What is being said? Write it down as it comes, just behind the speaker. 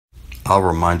I'll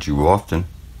remind you often,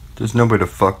 there's no way to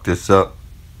fuck this up.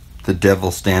 The devil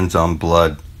stands on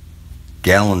blood.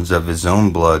 Gallons of his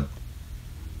own blood.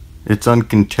 It's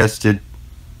uncontested.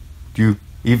 You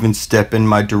even step in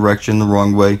my direction the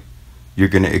wrong way, you're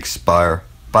gonna expire.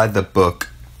 By the book.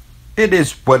 It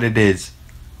is what it is.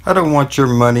 I don't want your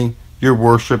money, your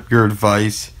worship, your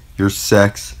advice, your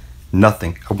sex.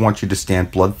 Nothing. I want you to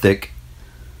stand blood thick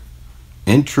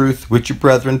in truth with your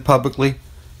brethren publicly,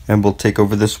 and we'll take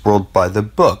over this world by the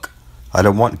book. I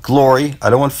don't want glory. I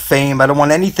don't want fame. I don't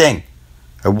want anything.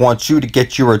 I want you to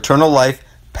get your eternal life,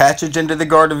 passage into the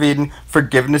Garden of Eden,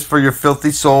 forgiveness for your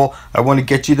filthy soul. I want to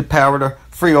get you the power to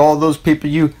free all those people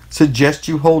you suggest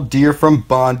you hold dear from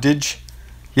bondage.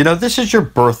 You know, this is your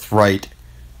birthright.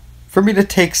 For me to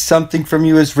take something from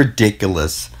you is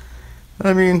ridiculous.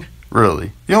 I mean,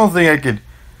 really. The only thing I could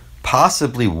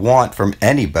possibly want from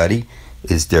anybody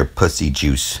is their pussy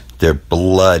juice. Their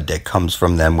blood that comes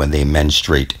from them when they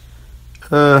menstruate.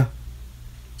 So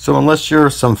unless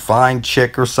you're some fine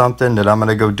chick or something that I'm going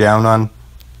to go down on,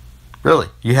 really,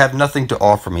 you have nothing to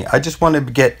offer me. I just want to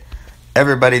get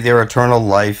everybody their eternal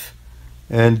life.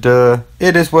 And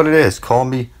it is what it is. Call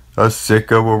me a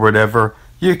sicko or whatever.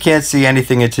 You can't see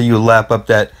anything until you lap up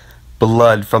that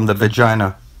blood from the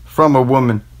vagina from a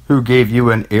woman who gave you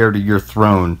an heir to your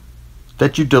throne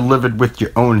that you delivered with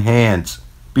your own hands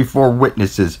before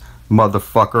witnesses,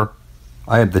 motherfucker.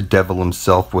 I am the devil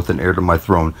himself with an heir to my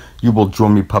throne. You will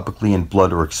join me publicly in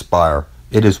blood or expire.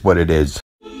 It is what it is.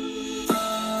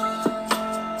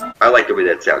 I like the way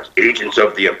that sounds. Agents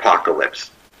of the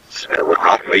Apocalypse.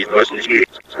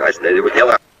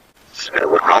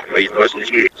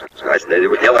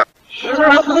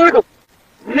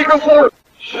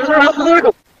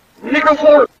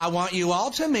 I want you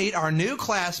all to meet our new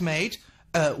classmate.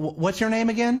 What's your name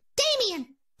again? Damien!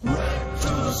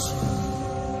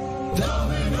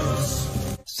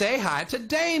 Say hi to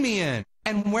Damien.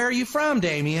 And where are you from,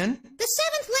 Damien? The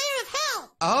seventh layer of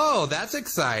hell! Oh, that's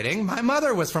exciting. My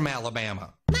mother was from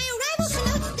Alabama. My arrival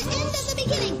connotes the end of the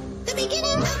beginning of the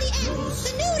end,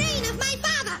 the new reign of my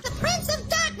father, the Prince of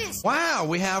Darkness! Wow,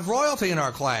 we have royalty in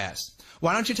our class.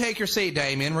 Why don't you take your seat,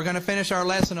 Damien? We're going to finish our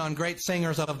lesson on great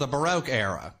singers of the Baroque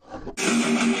era.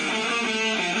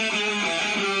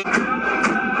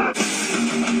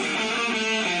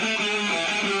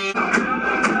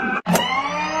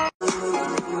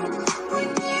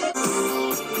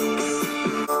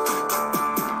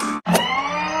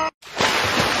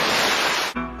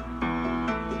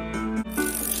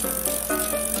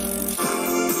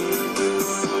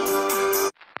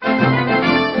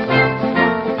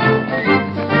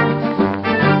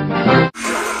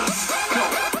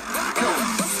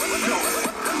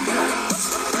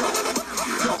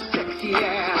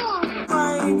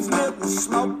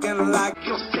 Smoking like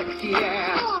you're sexy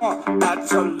ass.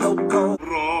 That's a loco.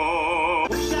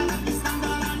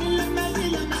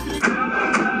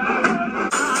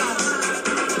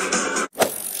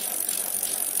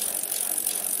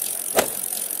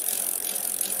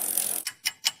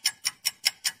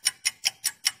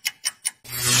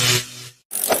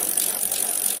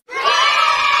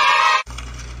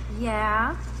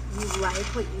 Yeah? You like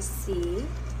what you see?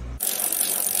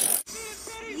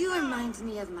 You remind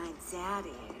me of my daddy.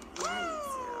 Yeah,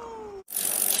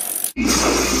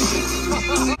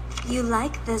 you do. You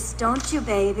like this, don't you,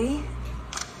 baby?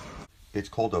 It's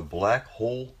called a black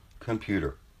hole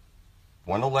computer.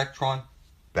 One electron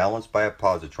balanced by a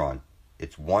positron.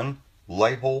 It's one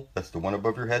light hole, that's the one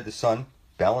above your head, the sun,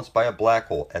 balanced by a black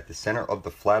hole at the center of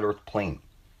the flat earth plane.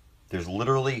 There's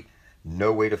literally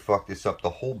no way to fuck this up. The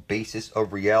whole basis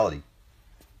of reality.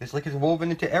 It's like it's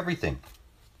woven into everything.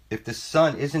 If the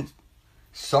sun isn't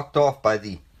sucked off by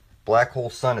the black hole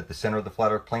sun at the center of the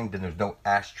flat earth plane, then there's no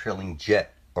ash trailing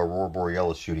jet aurora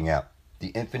borealis shooting out. The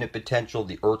infinite potential,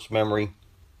 the Earth's memory,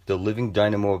 the living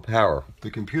dynamo of power. The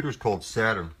computer's called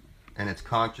Saturn, and it's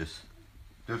conscious.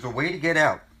 There's a way to get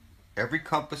out. Every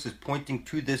compass is pointing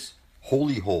to this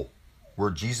holy hole,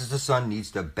 where Jesus the Son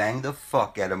needs to bang the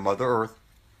fuck out of Mother Earth,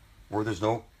 where there's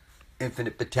no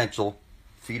infinite potential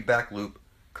feedback loop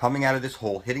coming out of this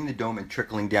hole, hitting the dome, and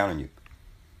trickling down on you.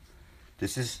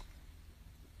 This is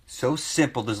so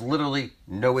simple. There's literally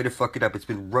no way to fuck it up. It's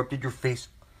been rubbed in your face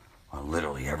on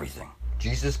literally everything.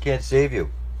 Jesus can't save you.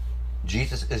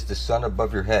 Jesus is the sun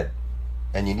above your head.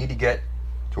 And you need to get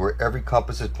to where every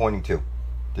compass is pointing to.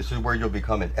 This is where you'll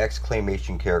become an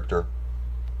exclamation character.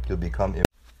 You'll become...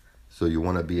 So you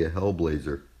want to be a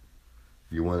Hellblazer.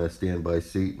 You want to stand by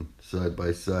Satan, side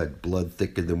by side, blood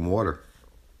thicker than water.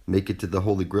 Make it to the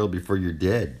Holy Grail before you're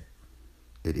dead.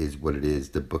 It is what it is.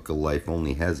 The Book of Life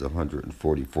only has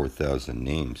 144,000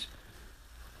 names.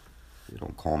 They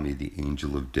don't call me the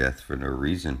angel of death for no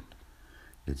reason.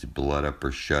 It's blood up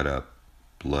or shut up.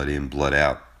 Blood in, blood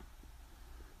out.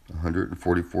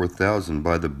 144,000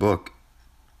 by the book.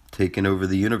 Taking over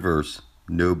the universe.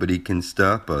 Nobody can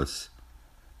stop us.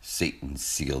 Satan's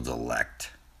sealed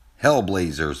elect.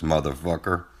 Hellblazers,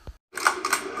 motherfucker.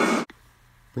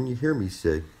 When you hear me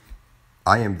say,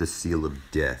 I am the seal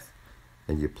of death,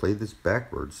 and you play this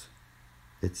backwards,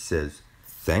 it says,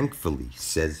 thankfully,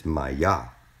 says my Yah.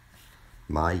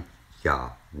 My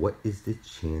Yah, what is the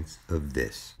chance of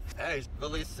this? Hey,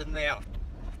 listen now.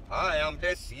 I am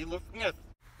the seal of death.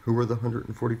 Who are the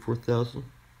 144,000?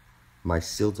 My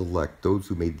sealed elect, those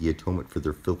who made the atonement for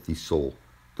their filthy soul,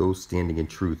 those standing in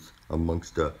truth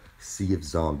amongst a sea of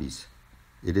zombies.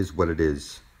 It is what it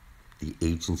is, the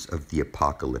agents of the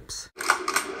apocalypse.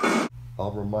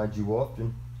 I'll remind you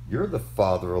often, you're the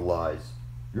father of lies.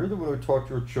 You're the one who taught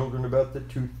your children about the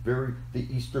tooth fairy, the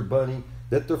Easter bunny,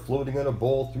 that they're floating on a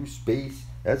ball through space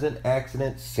as an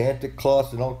accident, Santa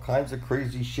Claus, and all kinds of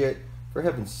crazy shit. For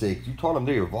heaven's sake, you taught them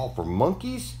they evolved from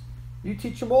monkeys? You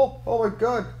teach them all? Oh my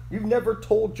God, you've never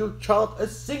told your child a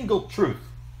single truth.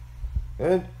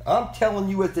 And I'm telling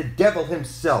you as the devil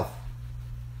himself.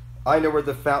 I know where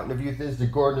the fountain of youth is, the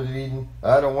Garden of Eden.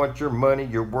 I don't want your money,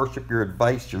 your worship, your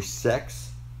advice, your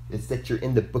sex. It's that you're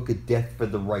in the book of death for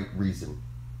the right reason.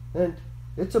 And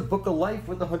it's a book of life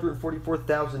with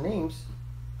 144,000 names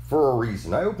for a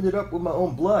reason. I opened it up with my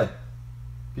own blood.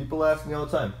 People ask me all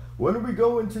the time, when are we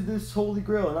going to this Holy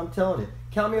Grail? And I'm telling you,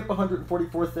 count me up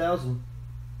 144,000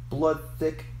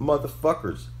 blood-thick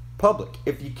motherfuckers. Public,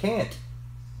 if you can't.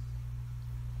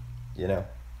 You know,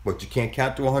 what, you can't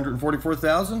count to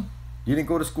 144,000? You didn't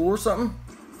go to school or something?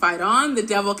 Fight on. The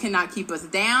devil cannot keep us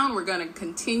down. We're going to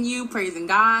continue praising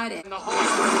God.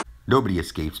 Nobody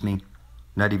escapes me.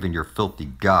 Not even your filthy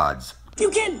gods. You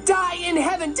can't die in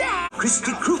heaven, die!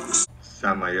 Christy Crooks!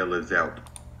 Samael is out.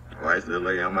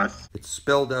 QuasiLuminous. It's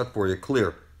spelled out for you,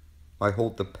 clear. I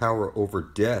hold the power over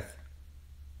death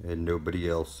and nobody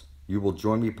else. You will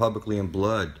join me publicly in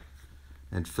blood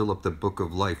and fill up the book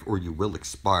of life, or you will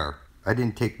expire. I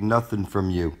didn't take nothing from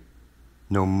you.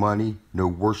 No money, no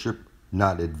worship,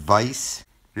 not advice.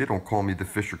 They don't call me the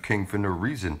Fisher King for no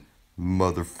reason,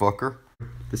 motherfucker.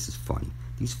 This is funny.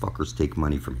 These fuckers take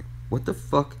money from you. What the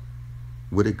fuck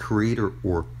would a creator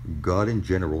or God in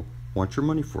general want your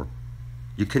money for?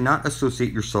 You cannot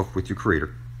associate yourself with your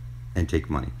creator and take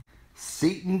money.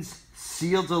 Satan's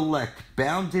sealed elect,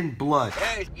 bound in blood.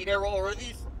 Hey, see there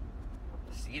already?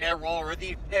 See there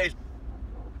already? There's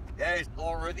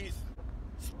already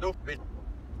stupid.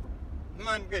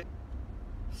 Manga.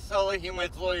 Silly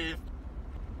humans live.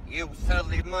 You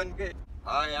silly manga.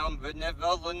 I am the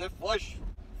devil in the flesh.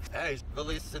 Hey,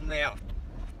 listen now.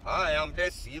 I am the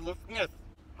seal of death.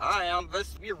 I am the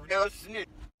spirit of snitch.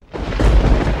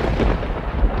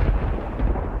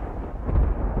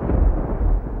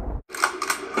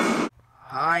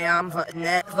 I am the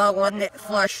devil in the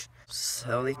flesh.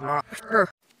 Silly monster.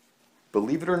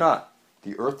 Believe it or not,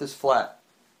 the earth is flat.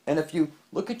 And if you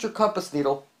look at your compass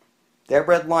needle, that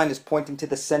red line is pointing to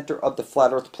the center of the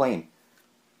flat earth plane,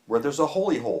 where there's a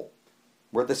holy hole,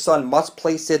 where the sun must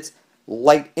place its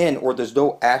light in or there's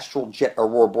no astral jet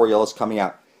aurora borealis coming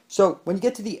out. So when you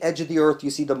get to the edge of the earth, you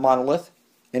see the monolith,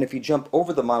 and if you jump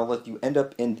over the monolith, you end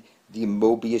up in the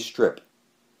Mobius strip.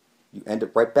 You end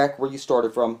up right back where you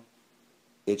started from.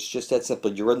 It's just that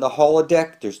simple. You're in the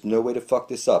holodeck. There's no way to fuck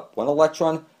this up. One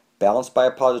electron balanced by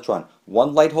a positron.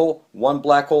 One light hole, one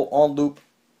black hole on loop.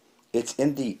 It's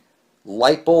in the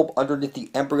light bulb underneath the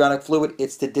embryonic fluid.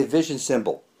 It's the division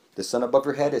symbol. The sun above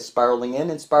your head is spiraling in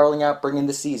and spiraling out, bringing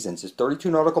the seasons. It's 32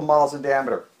 nautical miles in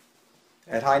diameter.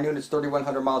 At high noon, it's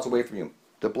 3,100 miles away from you.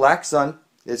 The black sun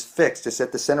is fixed. It's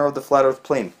at the center of the flat earth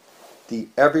plane. The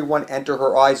everyone enter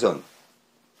her eye zone.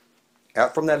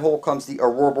 Out from that hole comes the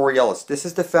aurora borealis. This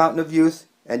is the fountain of youth,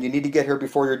 and you need to get here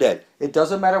before you're dead. It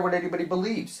doesn't matter what anybody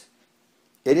believes.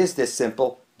 It is this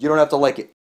simple. You don't have to like it.